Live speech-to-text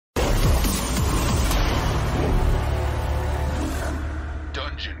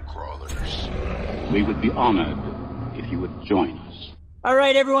Dungeon crawlers. We would be honored if you would join us. All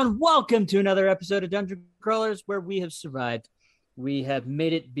right, everyone, welcome to another episode of Dungeon Crawlers, where we have survived. We have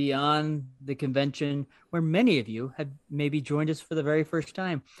made it beyond the convention, where many of you have maybe joined us for the very first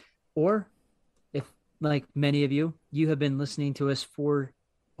time. Or, if like many of you, you have been listening to us for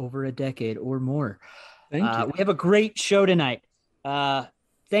over a decade or more. Thank you. We have a great show tonight.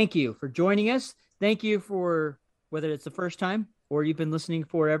 Thank you for joining us. Thank you for whether it's the first time or you've been listening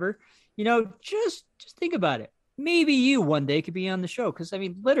forever. You know, just think about it. Maybe you one day could be on the show, because I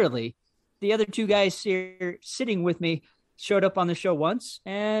mean, literally, the other two guys here sitting with me showed up on the show once,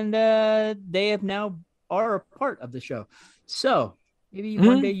 and they have now are a part of the show. So maybe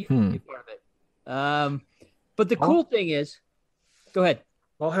one day you can be part of it. But the cool thing is, go ahead.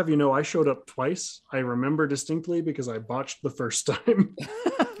 I'll have you know, I showed up twice. I remember distinctly because I botched the first time.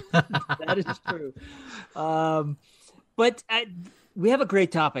 That is true. But we have a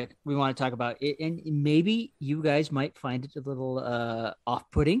great topic we want to talk about. And maybe you guys might find it a little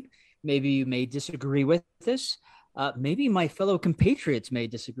off-putting. Maybe you may disagree with this. Maybe my fellow compatriots may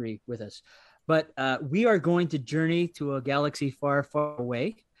disagree with us. But we are going to journey to a galaxy far, far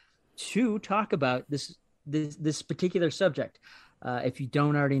away to talk about this particular subject. If you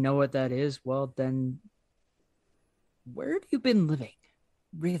don't already know what that is, well, then where have you been living?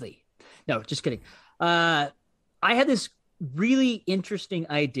 Really? No, just kidding. I had this really interesting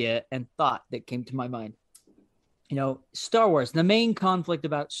idea and thought that came to my mind. You know, Star Wars, the main conflict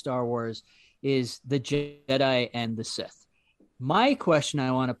about Star Wars is the Jedi and the Sith. My question I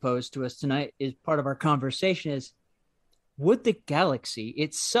want to pose to us tonight is part of our conversation is, would the galaxy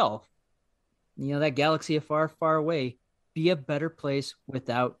itself, you know, that galaxy far, far away, be a better place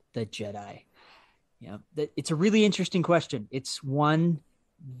without the Jedi? You know, it's a really interesting question. It's one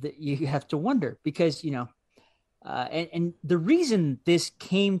that you have to wonder because, you know, and the reason this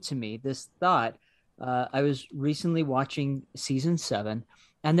came to me, this thought, I was recently watching season 7,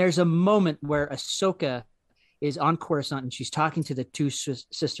 and there's a moment where Ahsoka is on Coruscant and she's talking to the two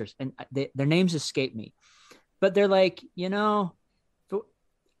sisters, and their names escape me, but they're like, you know,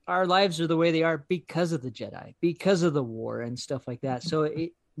 our lives are the way they are because of the Jedi, because of the war and stuff like that. So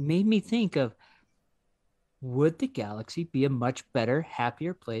it made me think of, would the galaxy be a much better,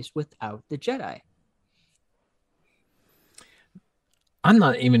 happier place without the Jedi? I'm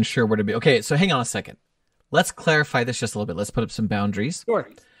not even sure where to be. Okay, so hang on a second. Let's clarify this just a little bit. Let's put up some boundaries. Sure.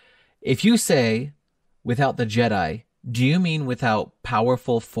 If you say without the Jedi, do you mean without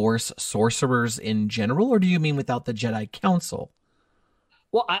powerful Force sorcerers in general, or do you mean without the Jedi Council?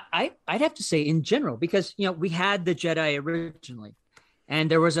 Well, I'd have to say in general, because, you know, we had the Jedi originally,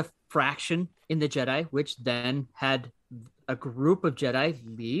 and there was a fraction in the Jedi, which then had a group of Jedi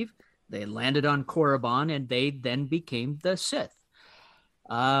leave. They landed on Korriban, and they then became the Sith.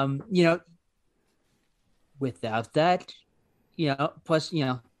 You know, without that, you know, plus, you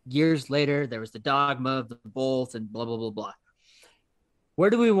know, years later, there was the dogma of the both and blah, blah, blah, blah. Where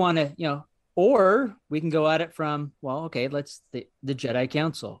do we want to, you know, or we can go at it from, well, okay, let's the Jedi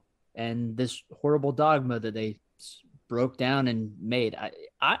Council and this horrible dogma that they broke down and made.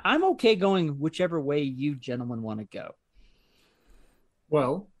 I'm okay going whichever way you gentlemen want to go.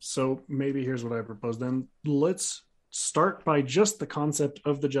 Well, so maybe here's what I propose then. Let's start by just the concept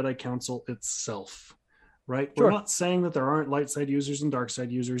of the Jedi Council itself, right? Sure. We're not saying that there aren't light side users and dark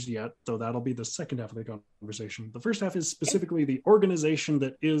side users yet, though that'll be the second half of the conversation. The first half is specifically the organization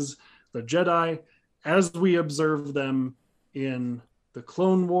that is the Jedi as we observe them in the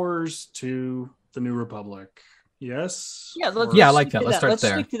Clone Wars to the New Republic. Yes? Yeah, I like that. Let's start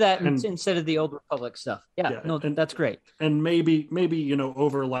there. Let's stick to that instead of the Old Republic stuff. That's great. And maybe, you know,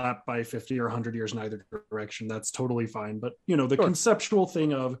 overlap by 50 or 100 years in either direction. That's totally fine. But, you know, the conceptual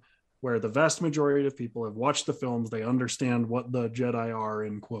thing of where the vast majority of people have watched the films, they understand what the Jedi are,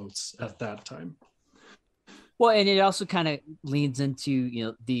 in quotes, at that time. Well, and it also kind of leans into, you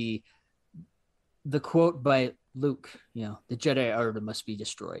know, the quote by Luke, you know, the Jedi Order must be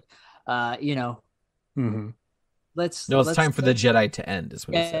destroyed. You know, it's time for the Jedi to end, is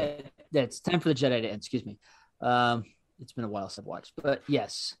what he said. Yeah, it's time for the Jedi to end. Excuse me. It's been a while since I've watched, but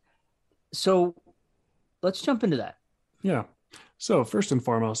yes. So let's jump into that. Yeah. So first and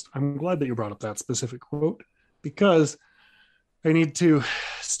foremost, I'm glad that you brought up that specific quote, because I need to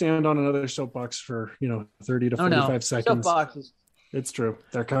stand on another soapbox for, you know, 30 to 45 seconds. Soapboxes. It's true.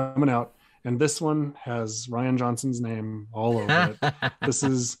 They're coming out. And this one has Rian Johnson's name all over it. This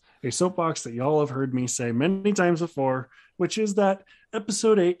is a soapbox that y'all have heard me say many times before, which is that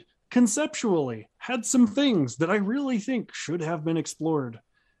episode 8 conceptually had some things that I really think should have been explored.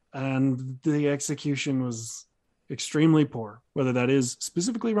 And the execution was extremely poor, whether that is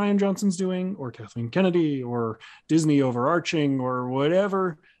specifically Ryan Johnson's doing or Kathleen Kennedy or Disney overarching or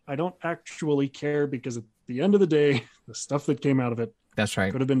whatever. I don't actually care, because at the end of the day, the stuff that came out of it, that's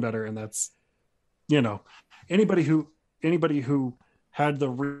right, could have been better. And that's, you know, anybody who had the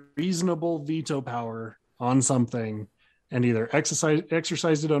reasonable veto power on something and either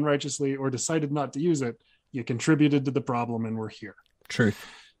exercised it unrighteously or decided not to use it, you contributed to the problem, and we're here. Truth.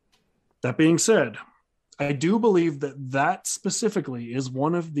 That being said, I do believe that specifically is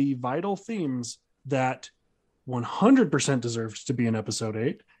one of the vital themes that 100% deserves to be in episode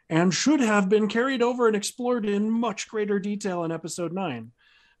 8 and should have been carried over and explored in much greater detail in episode 9,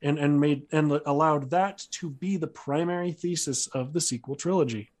 and allowed that to be the primary thesis of the sequel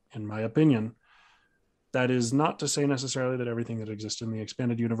trilogy, in my opinion. That is not to say necessarily that everything that exists in the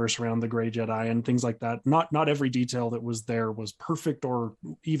expanded universe around the Grey Jedi and things like that, not every detail that was there was perfect or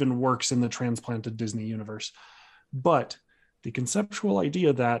even works in the transplanted Disney universe. But the conceptual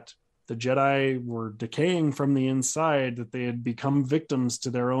idea that the Jedi were decaying from the inside, that they had become victims to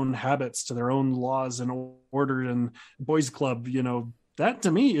their own habits, to their own laws and order and boys club, you know, that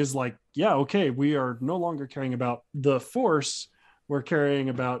to me is like, yeah, okay, we are no longer caring about the Force. We're caring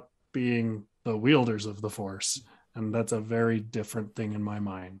about being the wielders of the Force. And that's a very different thing in my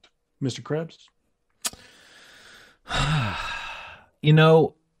mind. Mr. Krebs?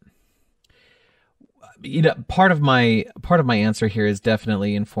 Part of my answer here is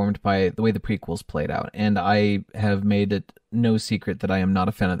definitely informed by the way the prequels played out, and I have made it no secret that I am not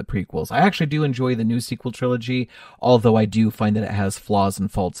a fan of the prequels. I actually do enjoy the new sequel trilogy, although I do find that it has flaws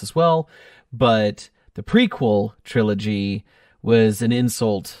and faults as well. But the prequel trilogy was an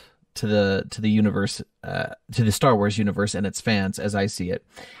insult to the universe, to the Star Wars universe and its fans, as I see it.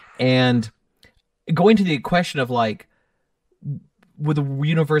 And going to the question of like, would the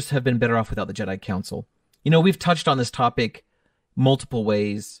universe have been better off without the Jedi Council? You know, we've touched on this topic multiple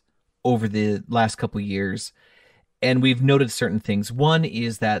ways over the last couple years, and we've noted certain things. One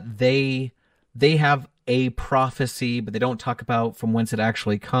is that they have a prophecy, but they don't talk about from whence it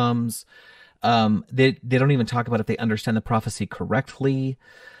actually comes. They don't even talk about if they understand the prophecy correctly.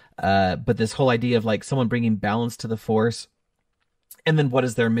 But this whole idea of like someone bringing balance to the Force. And then what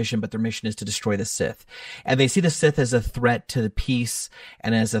is their mission? But their mission is to destroy the Sith. And they see the Sith as a threat to the peace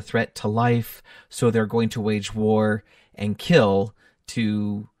and as a threat to life. So they're going to wage war and kill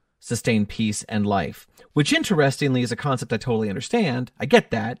to sustain peace and life. Which, interestingly, is a concept I totally understand. I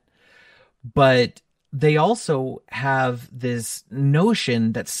get that. But they also have this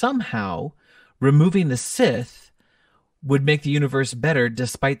notion that somehow removing the Sith would make the universe better,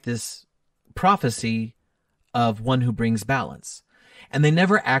 despite this prophecy of one who brings balance. And they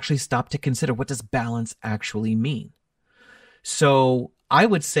never actually stop to consider, what does balance actually mean? So I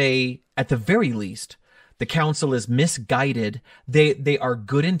would say, at the very least, the council is misguided. They are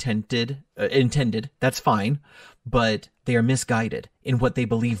good intended, that's fine, but they are misguided in what they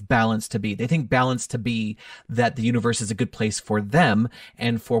believe balance to be. They think balance to be that the universe is a good place for them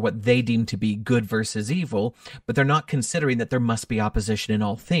and for what they deem to be good versus evil, but they're not considering that there must be opposition in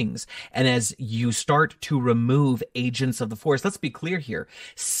all things. And as you start to remove agents of the Force, let's be clear here,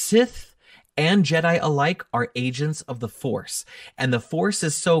 Sith and Jedi alike are agents of the Force. And the Force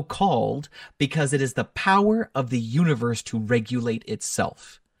is so called because it is the power of the universe to regulate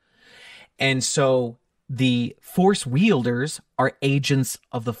itself. And so the Force wielders are agents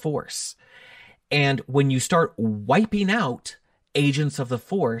of the Force. And when you start wiping out agents of the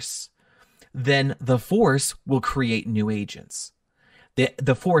Force, then the Force will create new agents.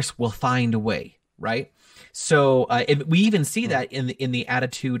 The Force will find a way, right? So we even see that in the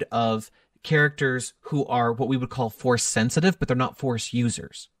attitude of characters who are what we would call Force sensitive, but they're not Force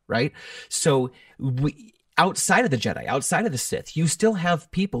users, right? So outside of the Jedi, outside of the Sith, you still have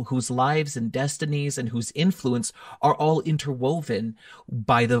people whose lives and destinies and whose influence are all interwoven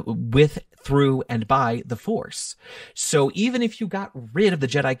with, through, and by the Force. So even if you got rid of the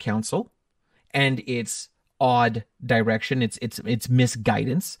Jedi Council and its odd direction, its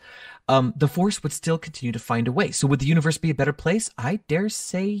misguidance, the Force would still continue to find a way. So would the universe be a better place? I dare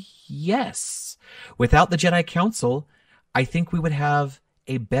say yes. Without the Jedi Council, I think we would have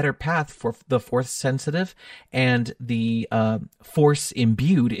a better path for the Force sensitive and the Force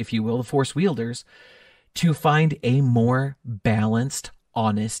imbued, if you will, the Force wielders, to find a more balanced,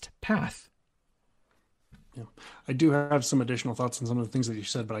 honest path. Yeah. I do have some additional thoughts on some of the things that you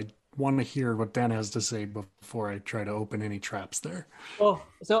said, but I want to hear what Dan has to say before I try to open any traps there. Well,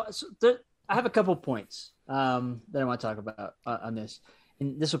 so I have a couple points that I want to talk about on this,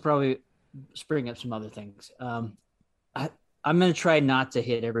 and this will probably spring up some other things. I'm going to try not to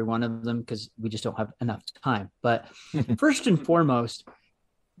hit every one of them because we just don't have enough time. But first and foremost,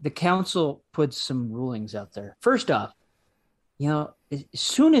 the council puts some rulings out there. First off, as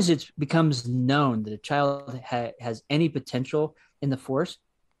soon as it becomes known that a child has any potential in the Force,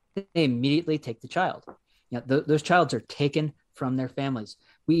 they immediately take the child. Those childs are taken from their families.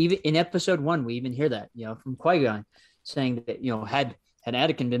 We even in episode 1, we even hear that, from Qui-Gon saying that, had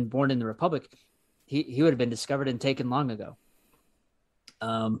Anakin been born in the Republic, he would have been discovered and taken long ago.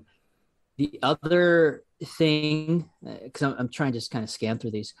 The other thing, because I'm trying to just kind of scan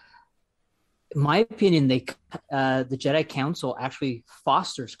through these, in my opinion, the Jedi Council actually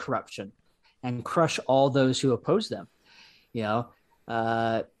fosters corruption and crush all those who oppose them.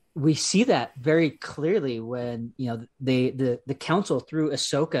 We see that very clearly when the council threw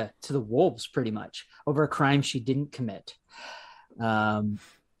Ahsoka to the wolves pretty much over a crime she didn't commit.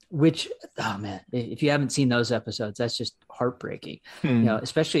 Which, oh man, if you haven't seen those episodes, that's just heartbreaking.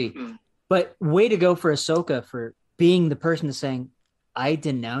 Especially, but way to go for Ahsoka for being the person to saying, I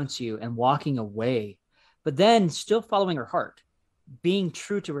denounce you, and walking away, but then still following her heart, being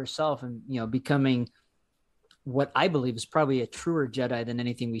true to herself, and becoming what I believe is probably a truer Jedi than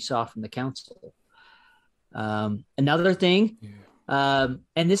anything we saw from the council. Another thing, and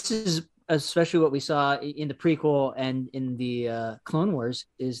this is especially what we saw in the prequel and in the Clone Wars,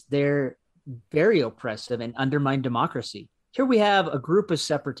 is they're very oppressive and undermine democracy. Here we have a group of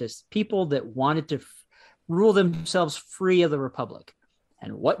separatists, people that wanted to rule themselves free of the Republic.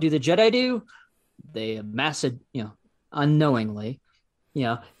 And what do the Jedi do? They amass it, unknowingly,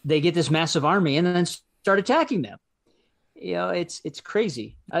 they get this massive army and then start attacking them. It's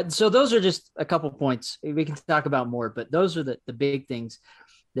crazy. So those are just a couple points. We can talk about more, but those are the big things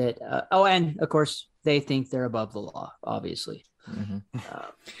that, and of course they think they're above the law, obviously. Mm-hmm.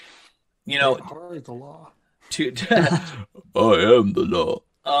 The law. I am the law.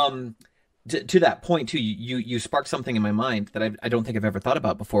 To that point too, you sparked something in my mind that I don't think I've ever thought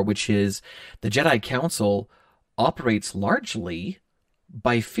about before, which is the Jedi Council operates largely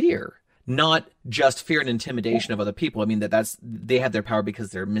by fear. Not just fear and intimidation of other people. I mean, they have their power because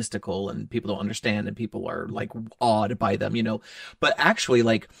they're mystical and people don't understand and people are like awed by them, But actually,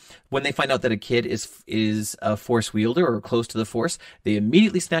 like when they find out that a kid is a Force wielder or close to the Force, they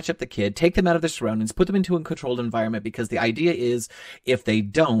immediately snatch up the kid, take them out of their surroundings, put them into a controlled environment, because the idea is if they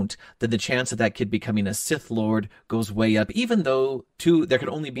don't, then the chance of that kid becoming a Sith Lord goes way up, even though there could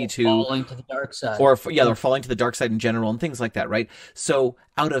only be two. Falling to the dark side. Or falling to the dark side in general and things like that, right? So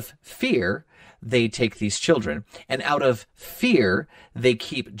out of fear, they take these children. And out of fear, they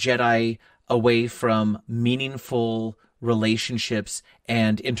keep Jedi away from meaningful relationships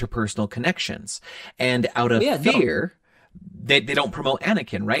and interpersonal connections. And out of fear, they don't promote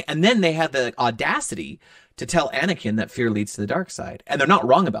Anakin, right? And then they have the audacity to tell Anakin that fear leads to the dark side. And they're not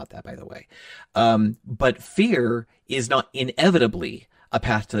wrong about that, by the way. But fear is not inevitably a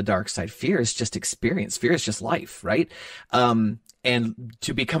path to the dark side. Fear is just experience. Fear is just life, right? And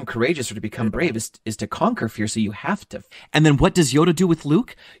to become courageous or to become brave is to conquer fear, so you have to. And then what does Yoda do with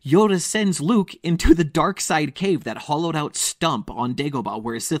Luke? Yoda sends Luke into the dark side cave, that hollowed out stump on Dagobah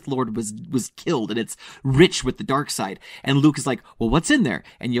where a Sith Lord was killed, and it's rich with the dark side. And Luke is like, well, what's in there?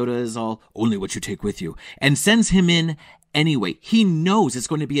 And Yoda is all, only what you take with you, and sends him in anyway. He knows it's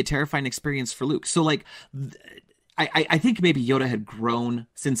going to be a terrifying experience for Luke. So like, I think maybe Yoda had grown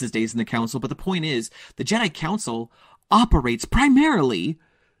since his days in the council, but the point is the Jedi Council operates primarily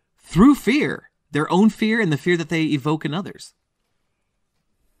through fear, their own fear and the fear that they evoke in others.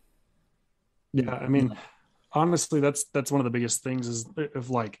 Yeah, I mean, honestly, that's one of the biggest things is of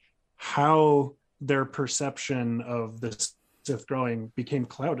like how their perception of this Sith growing became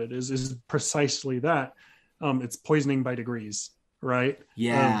clouded is precisely that. It's poisoning by degrees, right?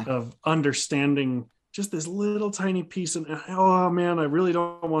 Yeah. Of understanding just this little tiny piece, and oh man, I really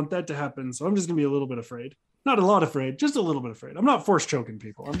don't want that to happen, so I'm just gonna be a little bit afraid. Not a lot afraid, just a little bit afraid. I'm not force choking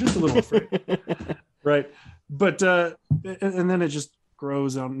people. I'm just a little afraid. Right. But, and then it just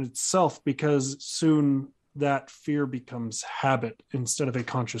grows on itself, because soon that fear becomes habit instead of a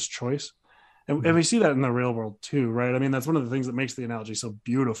conscious choice. And we see that in the real world too, right? I mean, that's one of the things that makes the analogy so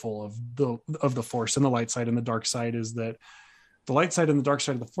beautiful of the Force and the light side and the dark side, is that the light side and the dark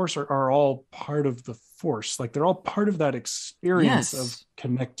side of the Force are all part of the Force. Like they're all part of that experience of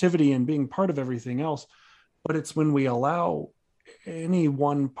connectivity and being part of everything else. But it's when we allow any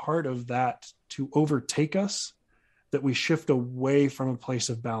one part of that to overtake us that we shift away from a place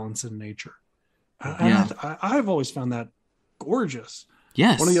of balance in nature. I've always found that gorgeous.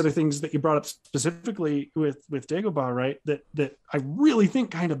 Yes. One of the other things that you brought up specifically with Dagobah, right, that I really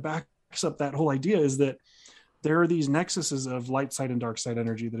think kind of backs up that whole idea, is that there are these nexuses of light side and dark side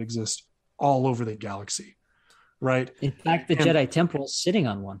energy that exist all over the galaxy, right? In fact, the Jedi Temple is sitting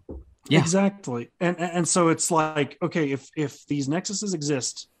on one. Yeah. Exactly. And so it's like, okay, if these nexuses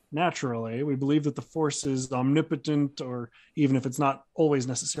exist naturally, we believe that the Force is omnipotent, or even if it's not always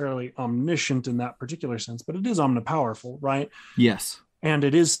necessarily omniscient in that particular sense, but it is omnipowerful, right? Yes. And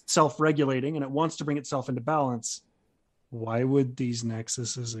it is self-regulating, and it wants to bring itself into balance. Why would these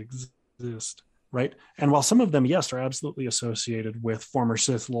nexuses exist? Right. And while some of them, yes, are absolutely associated with former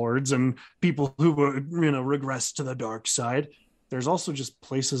Sith Lords and people who would, regress to the dark side, there's also just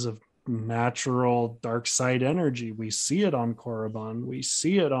places of natural dark side energy. We see it on Korriban. We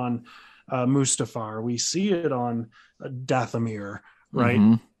see it on Mustafar. We see it on Dathomir, right?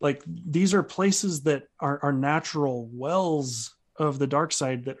 Mm-hmm. Like, these are places that are natural wells of the dark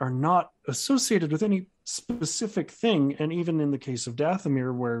side that are not associated with any specific thing. And even in the case of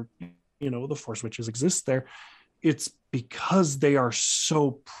Dathomir, where the Force witches exist there, it's because they are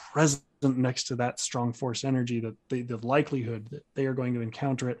so present next to that strong Force energy that the likelihood that they are going to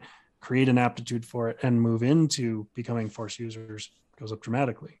encounter it, create an aptitude for it, and move into becoming Force users goes up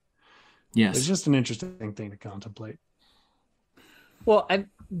dramatically. Yes. It's just an interesting thing to contemplate. Well,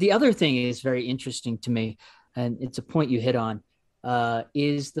 the other thing is very interesting to me, and it's a point you hit on,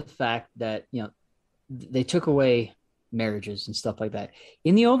 is the fact that, they took away marriages and stuff like that.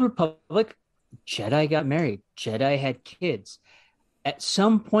 In the Old Republic, Jedi got married. Jedi had kids. At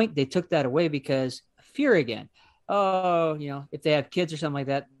some point, they took that away because fear again. Oh, if they have kids or something like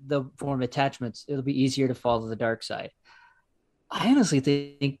that, they'll form attachments. It'll be easier to fall to the dark side. I honestly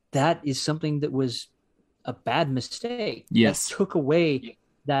think that is something that was a bad mistake. Yes. That took away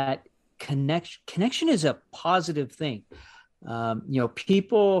that connection. Connection is a positive thing.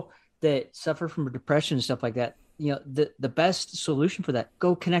 People that suffer from depression and stuff like that, the best solution for that,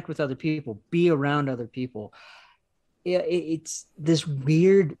 go connect with other people, be around other people. It's this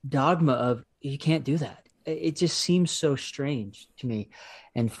weird dogma of you can't do that. It just seems so strange to me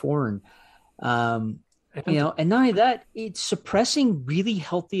and foreign. And not only that, it's suppressing really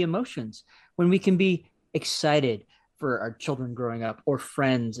healthy emotions when we can be excited for our children growing up or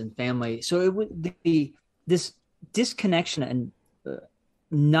friends and family. So it would be this disconnection and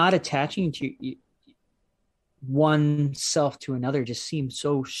not attaching to one self to another just seems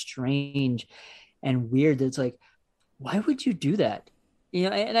so strange and weird that it's like, why would you do that?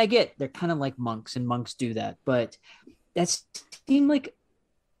 And I get they're kind of like monks, and monks do that, but that seemed like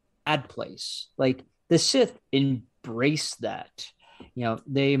ad place. Like the Sith embrace that,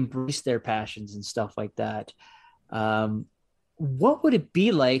 they embrace their passions and stuff like that. What would it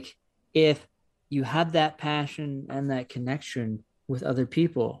be like if you had that passion and that connection with other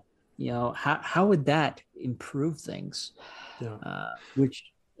people? How would that improve things? Yeah.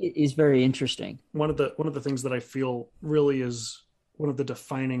 Which is very interesting. One of the things that I feel really is one of the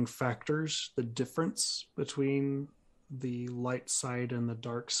defining factors, the difference between the light side and the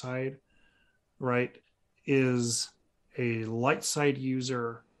dark side, right, is a light side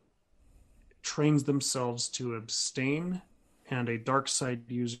user trains themselves to abstain, and a dark side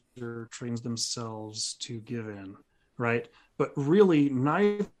user trains themselves to give in, right? But really,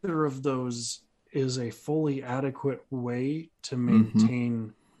 neither of those is a fully adequate way to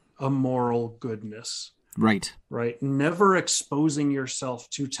maintain a moral goodness. Right. Never exposing yourself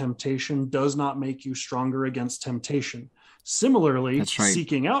to temptation does not make you stronger against temptation. Similarly,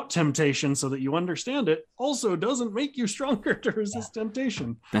 seeking out temptation so that you understand it also doesn't make you stronger to resist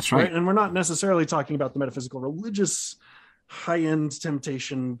temptation. That's right. And we're not necessarily talking about the metaphysical religious high-end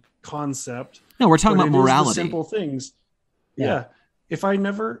temptation concept. No, we're talking about morality. Simple things. Yeah. If I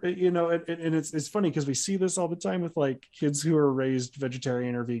never, and it's funny because we see this all the time with like kids who are raised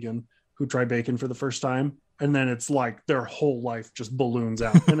vegetarian or vegan who try bacon for the first time. And then it's like their whole life just balloons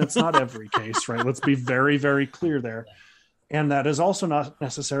out. And it's not every case, right? Let's be very, very clear there. And that is also not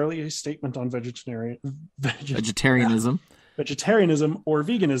necessarily a statement on vegetarianism or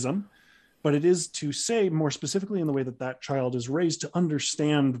veganism, but it is to say more specifically in the way that that child is raised to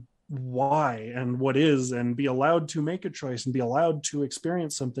understand why and what is, and be allowed to make a choice and be allowed to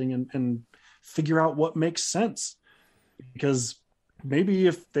experience something and figure out what makes sense. Because maybe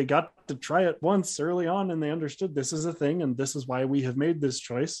if they got to try it once early on and they understood this is a thing and this is why we have made this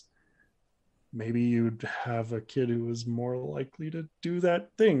choice, maybe you'd have a kid who is more likely to do that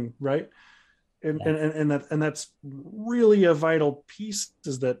thing, right? And that's really a vital piece,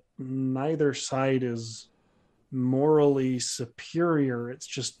 is that neither side is morally superior. It's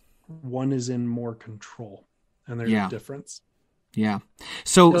just one is in more control, and there's a difference. Yeah.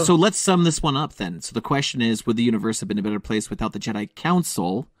 So let's sum this one up then. So the question is, would the universe have been a better place without the Jedi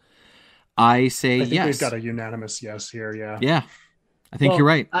Council? I say I think yes. we've got a unanimous yes here. Yeah. Yeah, I think you're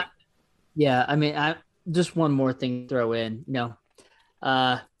right. I mean, just one more thing to throw in, and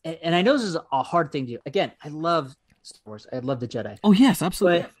I know this is a hard thing to do. Again, I love Star Wars. I love the Jedi. Oh yes,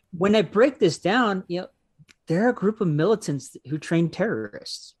 absolutely. But when I break this down, they're a group of militants who train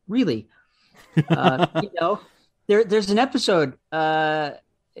terrorists. Really, there's an episode.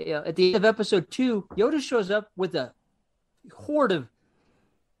 At the end of episode 2, Yoda shows up with a horde of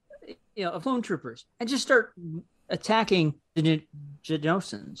lone troopers and just start attacking the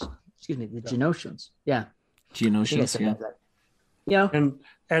Geonosians. Excuse me, the Geonosians. Yeah, Geonosians. Yeah.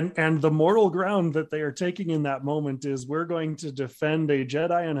 And the moral ground that they are taking in that moment is we're going to defend a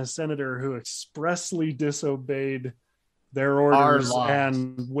Jedi and a senator who expressly disobeyed their orders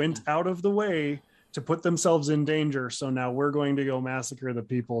and went out of the way to put themselves in danger. So now we're going to go massacre the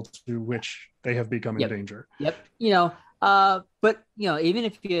people to which they have become in danger. Yep. But even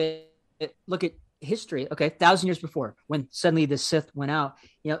if you look at history, 1,000 years before, when suddenly the Sith went out,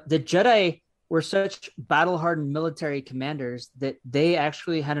 the Jedi were such battle-hardened military commanders that they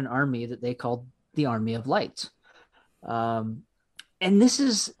actually had an army that they called the Army of Light. And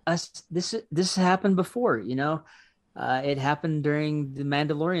this happened before, it happened during the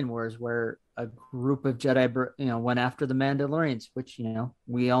Mandalorian Wars, where a group of Jedi, went after the Mandalorians, which,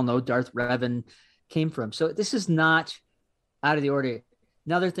 we all know Darth Revan came from. So this is not out of the order.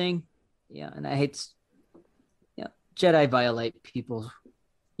 Another thing, and I hate, Jedi violate people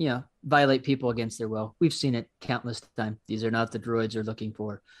against their will. We've seen it countless times. These are not the droids they're looking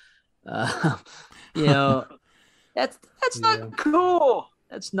for. That's not cool.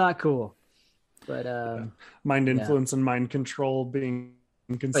 That's not cool. But mind influence and mind control being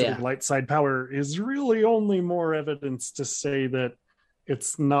considered light side power is really only more evidence to say that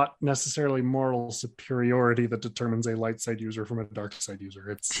it's not necessarily moral superiority that determines a light side user from a dark side user.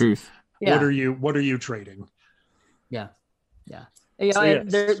 It's truth. What are you trading? Yeah.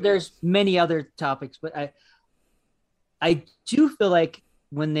 There's many other topics, but I do feel like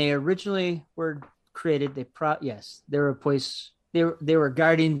when they originally were created, they were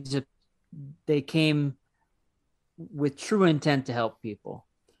guardians. They came with true intent to help people.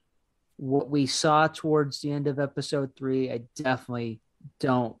 What we saw towards the end of episode 3, I definitely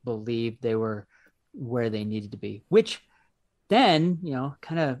don't believe they were where they needed to be, which then,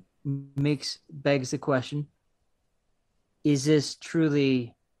 kind of begs the question, is this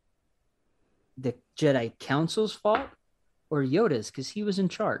truly the Jedi Council's fault or Yoda's? Because he was in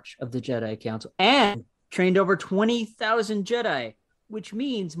charge of the Jedi Council and trained over 20,000 Jedi, which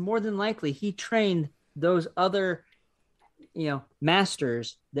means more than likely he trained those other,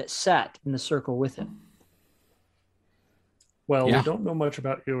 masters that sat in the circle with him. Well, we don't know much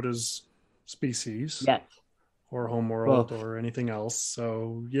about Yoda's species or homeworld or anything else.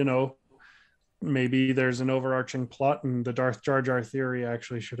 So, maybe there's an overarching plot and the Darth Jar Jar theory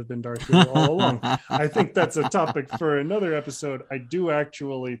actually should have been Darth Vader all along. I think that's a topic for another episode. I do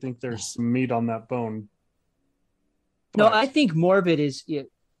actually think there's some meat on that bone. No, I think more of it is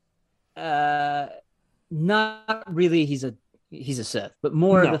not really he's a Sith, but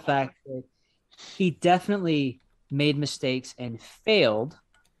more of the fact that he definitely made mistakes and failed.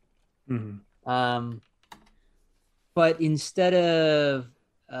 Mm-hmm. But instead of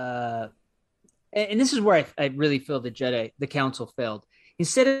and this is where I really feel the council failed.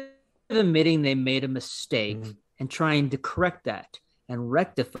 Instead of admitting they made a mistake and trying to correct that and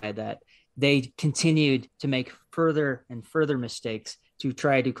rectify that, they continued to make further and further mistakes to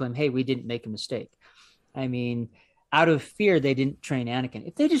try to claim, hey, we didn't make a mistake. I mean, out of fear, they didn't train Anakin.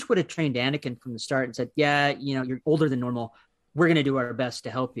 If they just would have trained Anakin from the start and said, you're older than normal, we're going to do our best to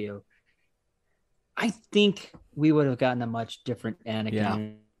help you, I think we would have gotten a much different Anakin. Yeah.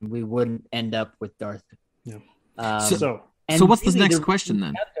 We wouldn't end up with Darth. Yeah. So what's the next question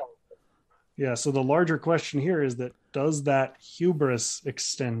then? Yeah. So the larger question here is that does that hubris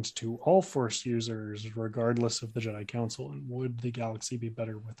extend to all Force users, regardless of the Jedi Council? And would the galaxy be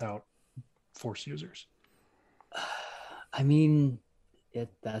better without Force users? I mean,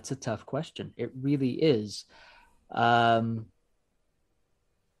 that's a tough question. It really is. Because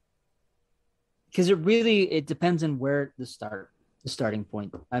it depends on where the starting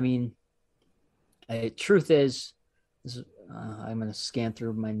point. I mean, truth is, I'm going to scan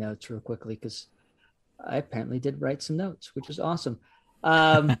through my notes real quickly because I apparently did write some notes, which is awesome.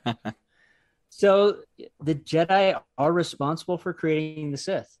 So the Jedi are responsible for creating the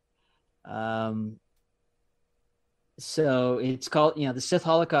Sith. So it's called, the Sith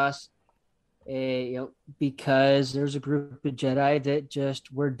Holocaust, because there's a group of Jedi that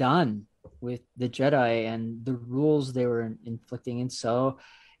just were done with the Jedi and the rules they were inflicting, and so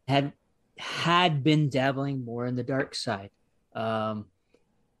had had been dabbling more in the dark side. But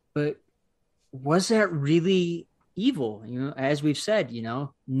was that really evil? As we've said,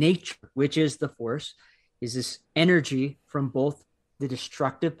 nature, which is the force, is this energy from both the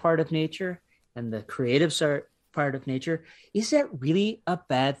destructive part of nature and the creative part of nature. Is that really a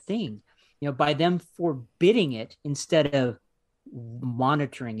bad thing? By them forbidding it instead of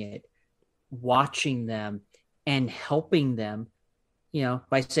monitoring it, watching them, and helping them,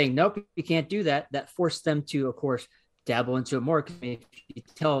 by saying, nope, you can't do that, that forced them to, of course, dabble into it more. If you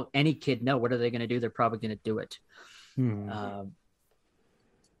tell any kid no, what are they going to do? They're probably going to do it. And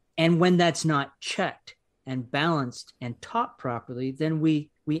when that's not checked and balanced and taught properly, then we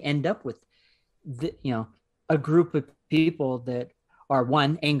end up with a group of people that are,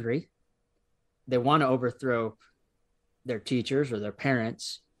 one, angry. They want to overthrow their teachers or their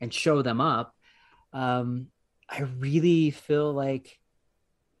parents and show them up. I really feel like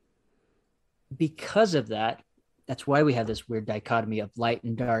because of that, that's why we have this weird dichotomy of light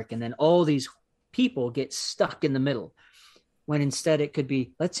and dark. And then all these people get stuck in the middle, when instead it could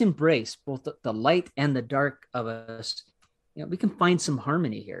be, let's embrace both the light and the dark of us. We can find some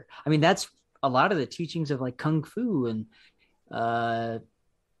harmony here. I mean, that's a lot of the teachings of like Kung Fu and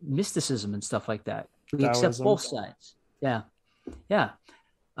mysticism and stuff like that. We Taoism. accept both sides. Yeah.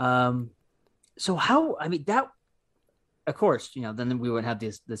 So how, I mean, that, of course, then we would have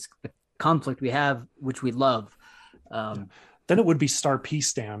this conflict we have, which we love. Then it would be Star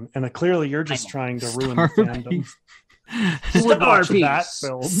Peace, Dan, and clearly you're just trying to ruin the fandom. Who would watch that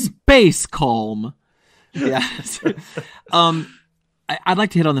film? Space Calm. Yeah. I'd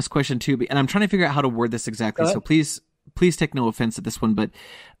like to hit on this question too, and I'm trying to figure out how to word this exactly. So please take no offense at this one, but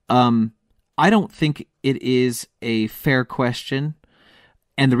I don't think it is a fair question.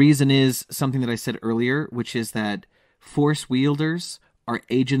 And the reason is something that I said earlier, which is that Force wielders are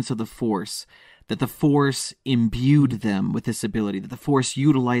agents of the Force, that the Force imbued them with this ability, that the Force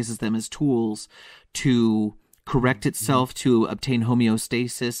utilizes them as tools to correct itself, to obtain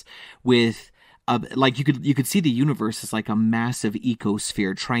homeostasis with like you could see the universe as like a massive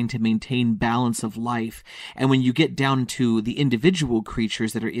ecosphere trying to maintain balance of life. And when you get down to the individual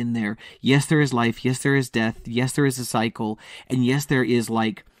creatures that are in there, yes, there is life, yes, there is death, yes, there is a cycle, and yes, there is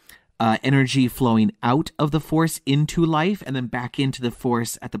like energy flowing out of the Force into life and then back into the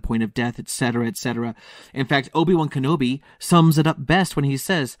Force at the point of death, etc., etc. In fact, Obi-Wan Kenobi sums it up best when he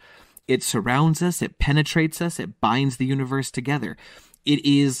says, it surrounds us, it penetrates us, it binds the universe together. It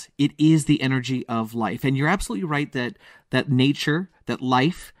is the energy of life. And you're absolutely right that nature, that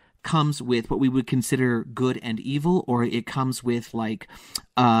life comes with what we would consider good and evil, or it comes with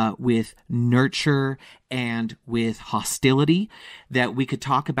with nurture and with hostility. That we could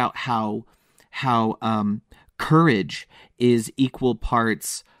talk about how courage is equal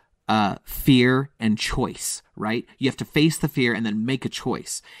parts fear and choice, right? You have to face the fear and then make a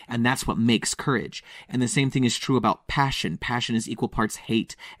choice. And that's what makes courage. And the same thing is true about passion. Passion is equal parts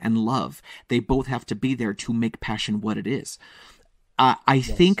hate and love. They both have to be there to make passion what it is. I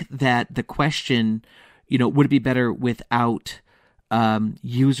think that the question, would it be better without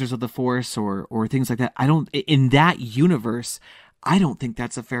users of the Force or things like that? In that universe, I don't think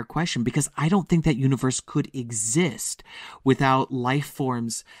that's a fair question, because I don't think that universe could exist without life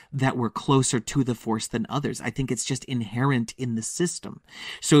forms that were closer to the Force than others. I think it's just inherent in the system.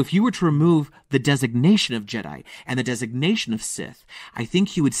 So if you were to remove the designation of Jedi and the designation of Sith, I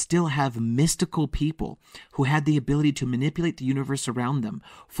think you would still have mystical people who had the ability to manipulate the universe around them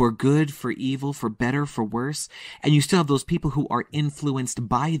for good, for evil, for better, for worse. And you still have those people who are influenced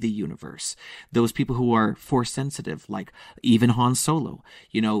by the universe, those people who are Force sensitive, like even Han Solo,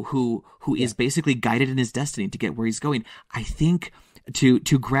 who is basically guided in his destiny to get where he's going. I think to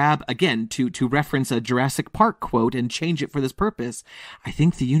grab, again, to reference a Jurassic Park quote and change it for this purpose, I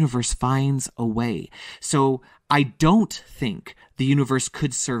think the universe finds a way. So I don't think the universe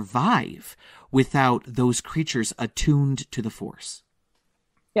could survive without those creatures attuned to the Force.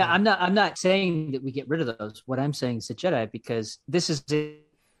 Yeah, I'm not saying that we get rid of those. What I'm saying is the Jedi, because this is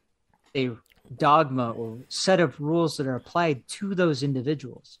a dogma or set of rules that are applied to those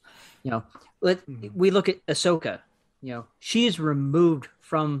individuals. We look at Ahsoka. She is removed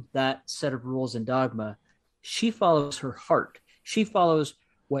from that set of rules and dogma. She follows her heart. She follows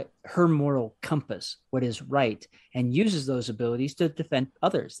what her moral compass, what is right, and uses those abilities to defend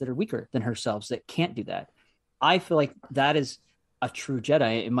others that are weaker than herself, that can't do that. I feel like that is a true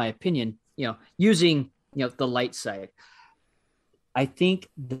Jedi, in my opinion, using, the light side. I think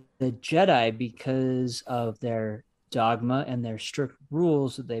the Jedi, because of their dogma and their strict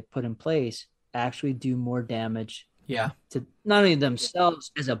rules that they put in place, actually do more damage Yeah. to not only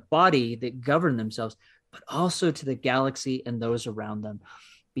themselves as a body that govern themselves, but also to the galaxy and those around them,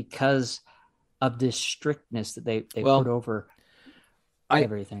 because of this strictness that they Well, put over I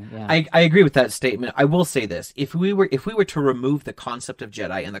everything. Yeah. I agree with that statement. I will say this: if we were to remove the concept of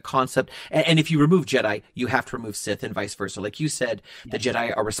Jedi and the concept, and if you remove Jedi, you have to remove Sith and vice versa. Like you said, the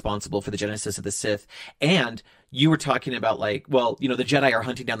Jedi are responsible for the genesis of the Sith, and you were talking about like, well, the Jedi are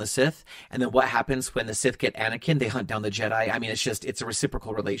hunting down the Sith, and then what happens when the Sith get Anakin? They hunt down the Jedi. I mean, it's a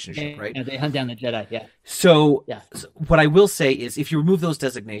reciprocal relationship, right? Yeah, they hunt down the Jedi. Yeah. So, Yeah. what I will say is, if you remove those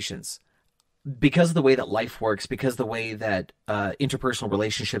designations, because of the way that life works, because of the way that interpersonal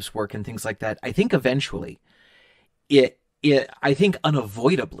relationships work and things like that, I think eventually, I think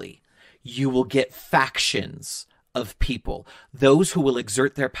unavoidably, you will get factions of people, those who will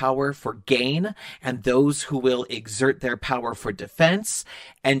exert their power for gain and those who will exert their power for defense.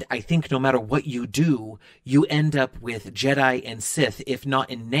 And I think no matter what you do, you end up with Jedi and Sith, if not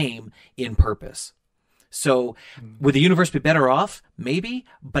in name, in purpose. So would the universe be better off? Maybe,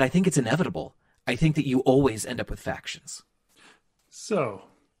 but I think it's inevitable. I think that you always end up with factions. So,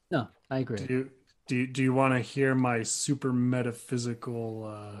 No, I agree. do you want to hear my super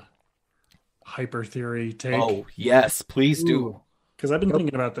metaphysical hyper theory take? Oh, yes, please do. Because I've been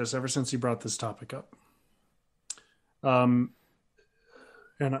thinking about this ever since you brought this topic up. And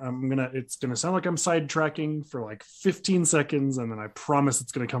it's gonna sound like I'm sidetracking for like 15 seconds, and then I promise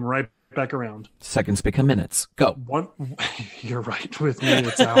it's gonna come right back around. Seconds become minutes. Go. You're right with me,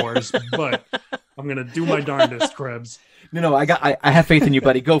 it's hours, but I'm gonna do my darndest, Krebs. No, I have faith in you,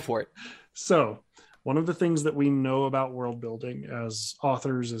 buddy. Go for it. So, one of the things that we know about world building as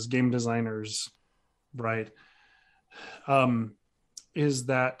authors, as game designers, right, is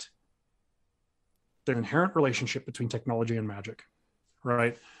that the inherent relationship between technology and magic,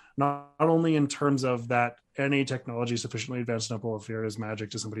 right? Not only in terms of that any technology sufficiently advanced enough will appear as magic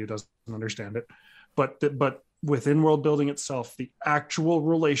to somebody who doesn't understand it, but within world building itself, the actual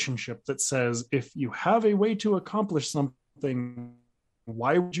relationship that says, if you have a way to accomplish something,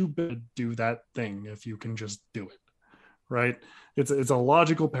 why would you do that thing if you can just do it, right? It's a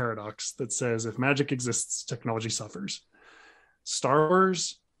logical paradox that says if magic exists, technology suffers. Star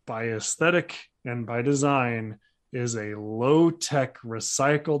Wars, by aesthetic and by design, is a low-tech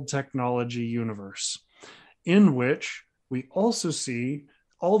recycled technology universe in which we also see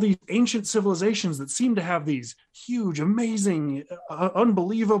all these ancient civilizations that seem to have these huge, amazing,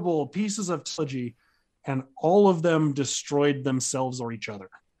 unbelievable pieces of technology, and all of them destroyed themselves or each other,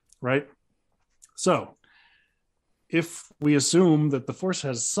 right? So if we assume that the Force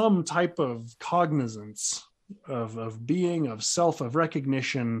has some type of cognizance of being, of self, of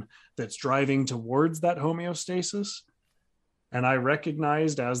recognition that's driving towards that homeostasis, and I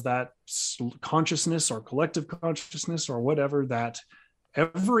recognized as that consciousness or collective consciousness or whatever, that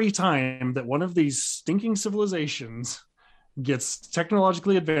every time that one of these stinking civilizations gets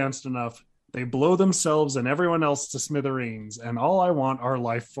technologically advanced enough, they blow themselves and everyone else to smithereens. And all I want are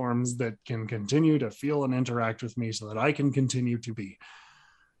life forms that can continue to feel and interact with me so that I can continue to be.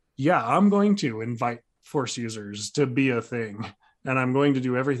 Yeah, I'm going to invite Force users to be a thing. And I'm going to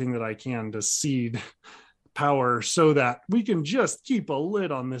do everything that I can to seed power so that we can just keep a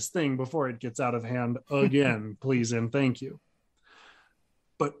lid on this thing before it gets out of hand again, please and thank you.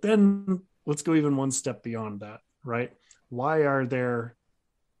 But then let's go even one step beyond that, right? Why are there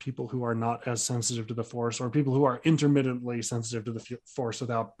people who are not as sensitive to the Force, or people who are intermittently sensitive to the Force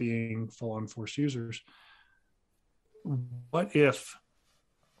without being full-on Force users? What if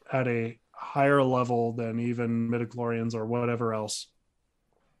at a higher level than even midichlorians or whatever else,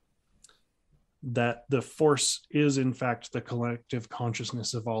 that the Force is in fact the collective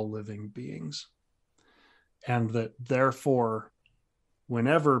consciousness of all living beings, and that therefore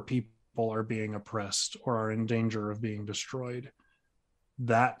whenever people are being oppressed or are in danger of being destroyed,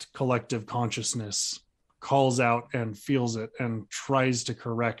 that collective consciousness calls out and feels it and tries to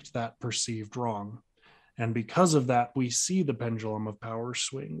correct that perceived wrong. And because of that, we see the pendulum of power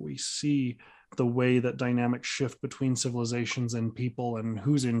swing. We see the way that dynamics shift between civilizations and people, and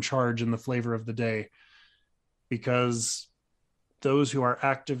who's in charge and the flavor of the day. Because those who are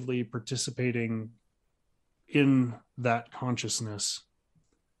actively participating in that consciousness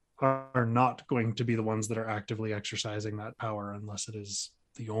are not going to be the ones that are actively exercising that power unless it is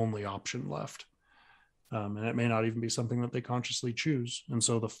the only option left. And it may not even be something that they consciously choose. And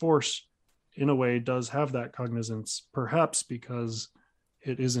so the Force, in a way, does have that cognizance, perhaps because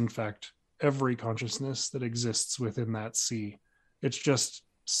it is in fact every consciousness that exists within that sea. It's just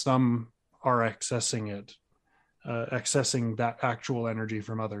some are accessing it, accessing that actual energy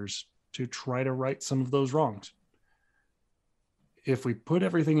from others to try to right some of those wrongs. if we put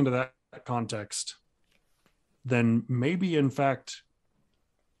everything into that context, then maybe in fact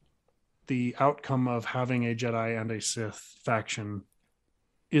the outcome of having a Jedi and a Sith faction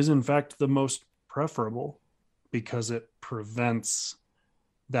is in fact the most preferable, because it prevents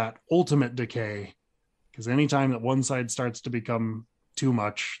that ultimate decay. Because anytime that one side starts to become too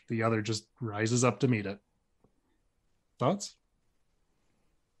much, the other just rises up to meet it. Thoughts?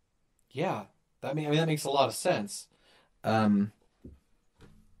 Yeah, I mean that makes a lot of sense. I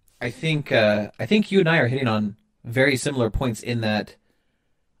think you and I are hitting on very similar points in that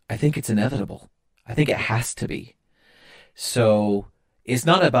I think it's inevitable. I think it has to be. So it's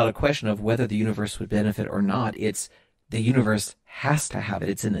not about a question of whether the universe would benefit or not. It's the universe has to have it.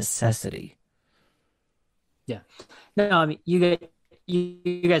 It's a necessity. Yeah. No, I mean, you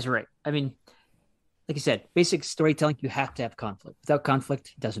guys are right. I mean, like you said, basic storytelling, you have to have conflict. Without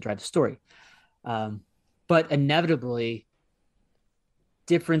conflict, it doesn't drive the story. But inevitably,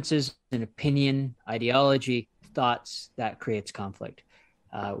 differences in opinion, ideology, thoughts, that creates conflict.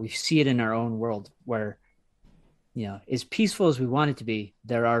 We see it in our own world where, as peaceful as we want it to be,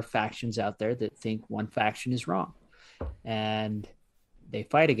 there are factions out there that think one faction is wrong, and they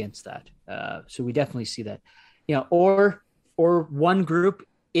fight against that. So we definitely see that, or one group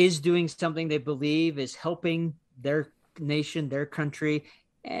is doing something they believe is helping their nation, their country,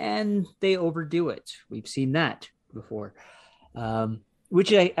 and they overdo it. We've seen that before,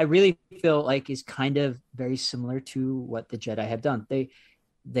 which I really feel like is kind of very similar to what the Jedi have done. They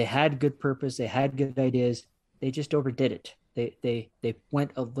had good purpose. They had good ideas. They just overdid it. They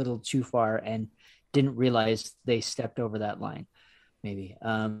went a little too far and didn't realize they stepped over that line, maybe,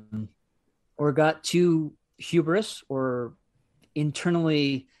 or got too hubris or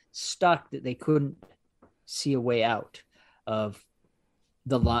internally stuck that they couldn't see a way out of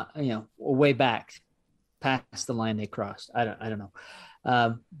the line, a way back past the line they crossed. I don't know.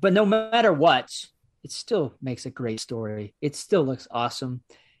 But no matter what, it still makes a great story. It still looks awesome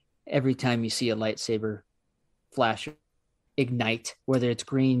every time you see a lightsaber flash, ignite, whether it's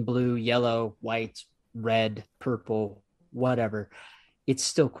green, blue, yellow, white, red, purple, whatever. It's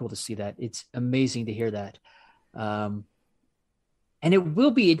still cool to see that. It's amazing to hear that. And it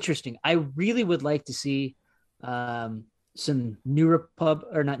will be interesting. I really would like to see some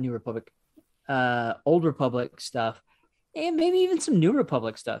Old Republic stuff, and maybe even some New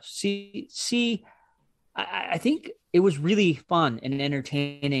Republic stuff. I think it was really fun and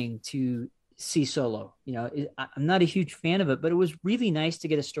entertaining to see Solo. I'm not a huge fan of it, but it was really nice to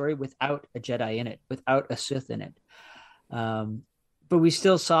get a story without a Jedi in it, without a Sith in it. But we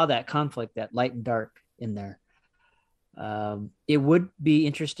still saw that conflict, that light and dark in there. It would be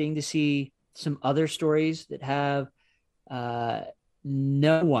interesting to see some other stories that have no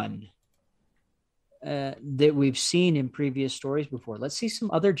one that we've seen in previous stories before. Let's see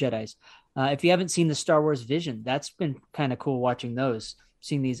some other Jedis. If you haven't seen the Star Wars Vision, that's been kind of cool watching those,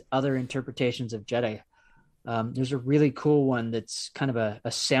 seeing these other interpretations of Jedi. There's a really cool one that's kind of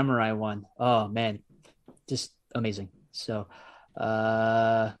a samurai one. Oh man, just amazing. So,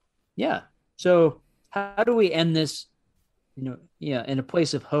 yeah. So how do we end this, in a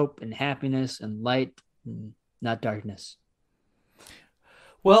place of hope and happiness and light, and not darkness?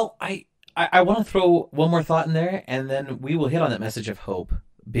 Well, I want to throw one more thought in there, and then we will hit on that message of hope,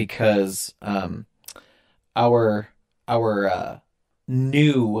 because our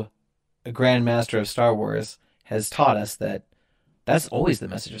new Grand Master of Star Wars has taught us that that's always the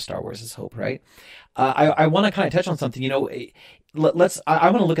message of Star Wars is hope, right? I want to kind of touch on something. I want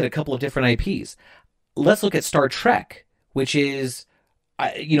to look at a couple of different IPs. Let's look at Star Trek, which is,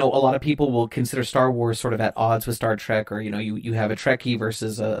 a lot of people will consider Star Wars sort of at odds with Star Trek, or, you have a Trekkie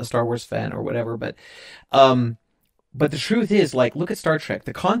versus a Star Wars fan or whatever. But the truth is, look at Star Trek.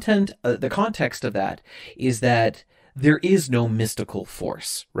 The context of that is that there is no mystical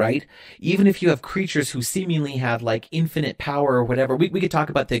force, right? Even if you have creatures who seemingly have infinite power or whatever, we could talk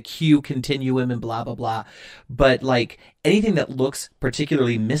about the Q continuum and blah, blah, blah. But anything that looks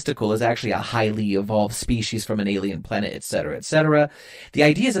particularly mystical is actually a highly evolved species from an alien planet, et cetera, et cetera. The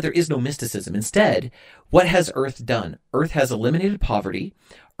idea is that there is no mysticism. Instead, what has Earth done? Earth has eliminated poverty.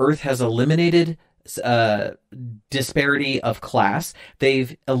 Earth has eliminated disparity of class.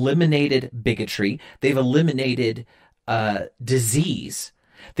 They've eliminated bigotry. They've eliminated disease.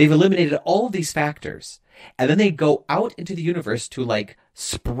 They've eliminated all of these factors, and then they go out into the universe to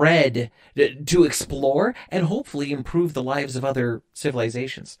spread, to explore, and hopefully improve the lives of other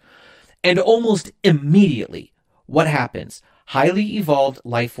civilizations. And almost immediately, what happens? Highly evolved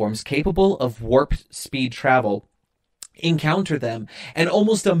life forms capable of warp speed travel encounter them and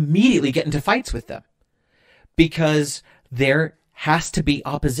almost immediately get into fights with them, because they're has to be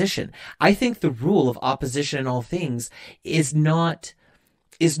opposition. I think the rule of opposition in all things is not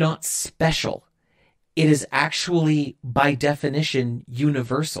special. It is actually, by definition,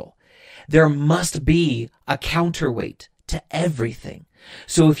 universal. There must be a counterweight to everything.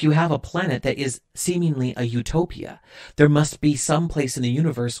 So if you have a planet that is seemingly a utopia, there must be some place in the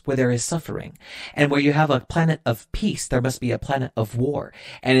universe where there is suffering. And where you have a planet of peace, there must be a planet of war,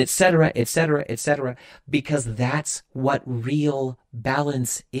 and et cetera, et cetera, et cetera, because that's what real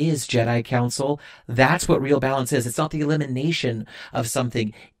balance is, Jedi Council. That's what real balance is. It's not the elimination of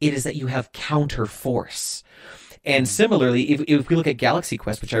something. It is that you have counter force. And similarly, if we look at Galaxy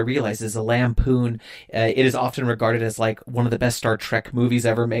Quest, which I realize is a lampoon, it is often regarded as like one of the best Star Trek movies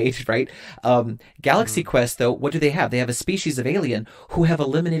ever made, right? Galaxy Quest, though, what do they have? They have a species of alien who have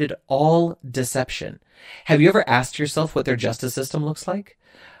eliminated all deception. Have you ever asked yourself what their justice system looks like?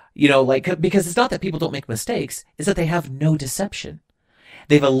 You know, like, because it's not that people don't make mistakes, it's that they have no deception.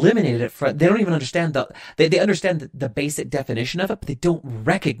 They've eliminated it they don't even understand they understand the basic definition of it, but they don't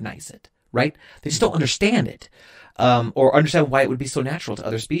recognize it. Right? They just don't understand it, or understand why it would be so natural to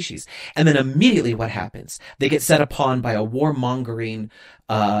other species. And then immediately what happens? They get set upon by a warmongering,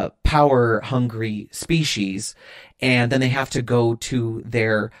 power-hungry species, and then they have to go to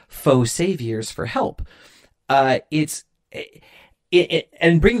their faux saviors for help. And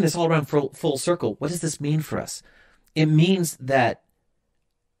bringing this all around full circle, what does this mean for us? It means that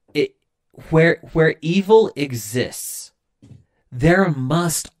where evil exists, there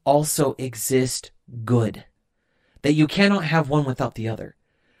must also exist good. That you cannot have one without the other.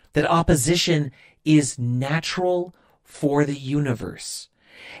 That opposition is natural for the universe.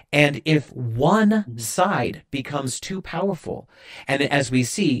 And if one side becomes too powerful, and as we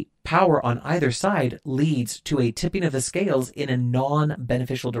see, power on either side leads to a tipping of the scales in a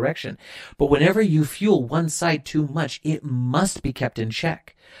non-beneficial direction. But whenever you fuel one side too much, it must be kept in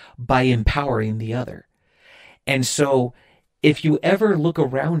check by empowering the other. And so, if you ever look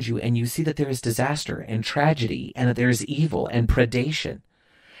around you and you see that there is disaster and tragedy and that there is evil and predation,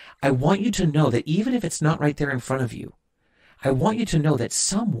 I want you to know that even if it's not right there in front of you, I want you to know that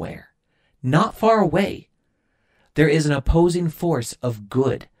somewhere, not far away, there is an opposing force of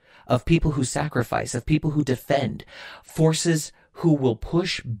good, of people who sacrifice, of people who defend, forces who will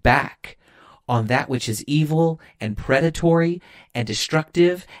push back on that which is evil and predatory and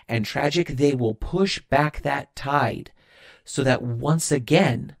destructive and tragic. They will push back that tide, so that once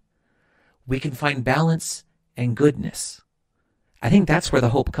again, we can find balance and goodness. I think that's where the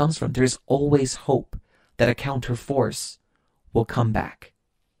hope comes from. There's always hope that a counter force will come back.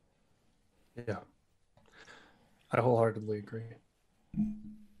 Yeah. I wholeheartedly agree.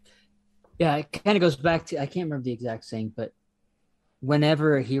 Yeah, it kind of goes back to, I can't remember the exact saying, but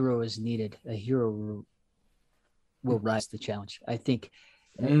whenever a hero is needed, a hero will rise to the challenge. I think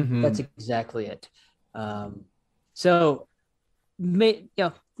that's exactly it.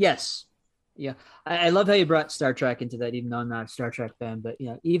 Yes. Yeah. I love how you brought Star Trek into that, even though I'm not a Star Trek fan, but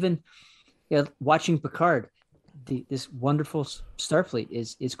even watching Picard, this wonderful Starfleet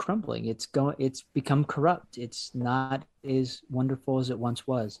is crumbling. It's become corrupt. It's not as wonderful as it once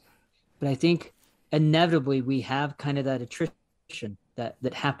was. But I think inevitably we have kind of that attrition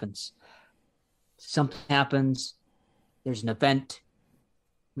that happens. Something happens, there's an event,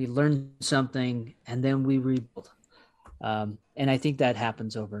 we learn something, and then we rebuild. And I think that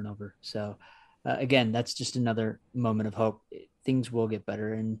happens over and over. So again, that's just another moment of hope. Things will get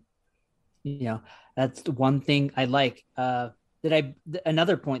better. And, that's the one thing I like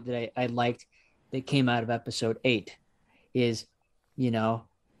another point that I liked that came out of episode 8 is,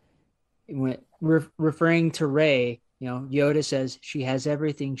 when referring to Rey, Yoda says she has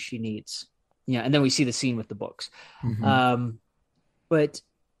everything she needs, and then we see the scene with the books. But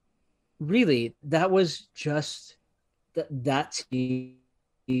really that was just that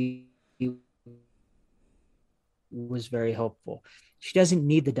was very hopeful. She doesn't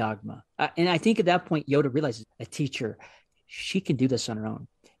need the dogma. And I think at that point, Yoda realizes, a teacher, she can do this on her own.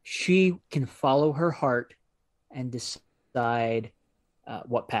 She can follow her heart and decide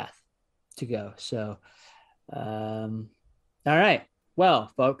what path to go. So, all right.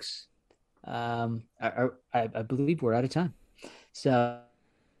 Well, folks, I believe we're out of time. So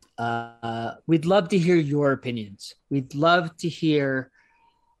we'd love to hear your opinions. We'd love to hear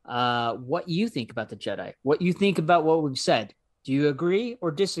what you think about the Jedi, what you think about what we've said. Do you agree or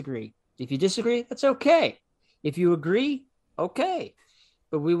disagree? If you disagree, that's okay. If you agree, okay.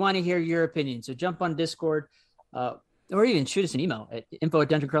 But we want to hear your opinion. So jump on Discord or even shoot us an email at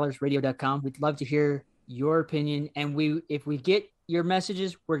info@dungeoncrawlersradio.com. We'd love to hear your opinion. And if we get your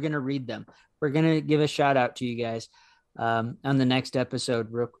messages, we're going to read them. We're going to give a shout out to you guys. On the next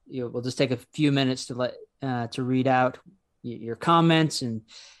episode, we'll just take a few minutes to read out your comments and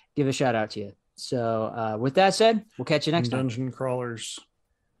give a shout out to you. So with that said, we'll catch you next time. Dungeon crawlers,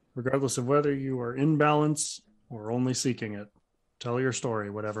 regardless of whether you are in balance or only seeking it, tell your story,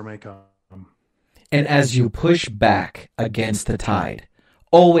 whatever may come. And as you push back against the tide,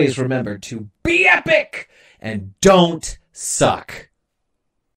 always remember to be epic and don't suck.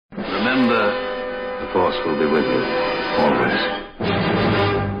 Remember, the Force will be with you, always.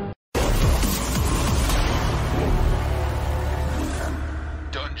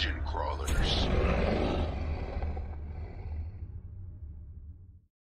 Dungeon crawlers.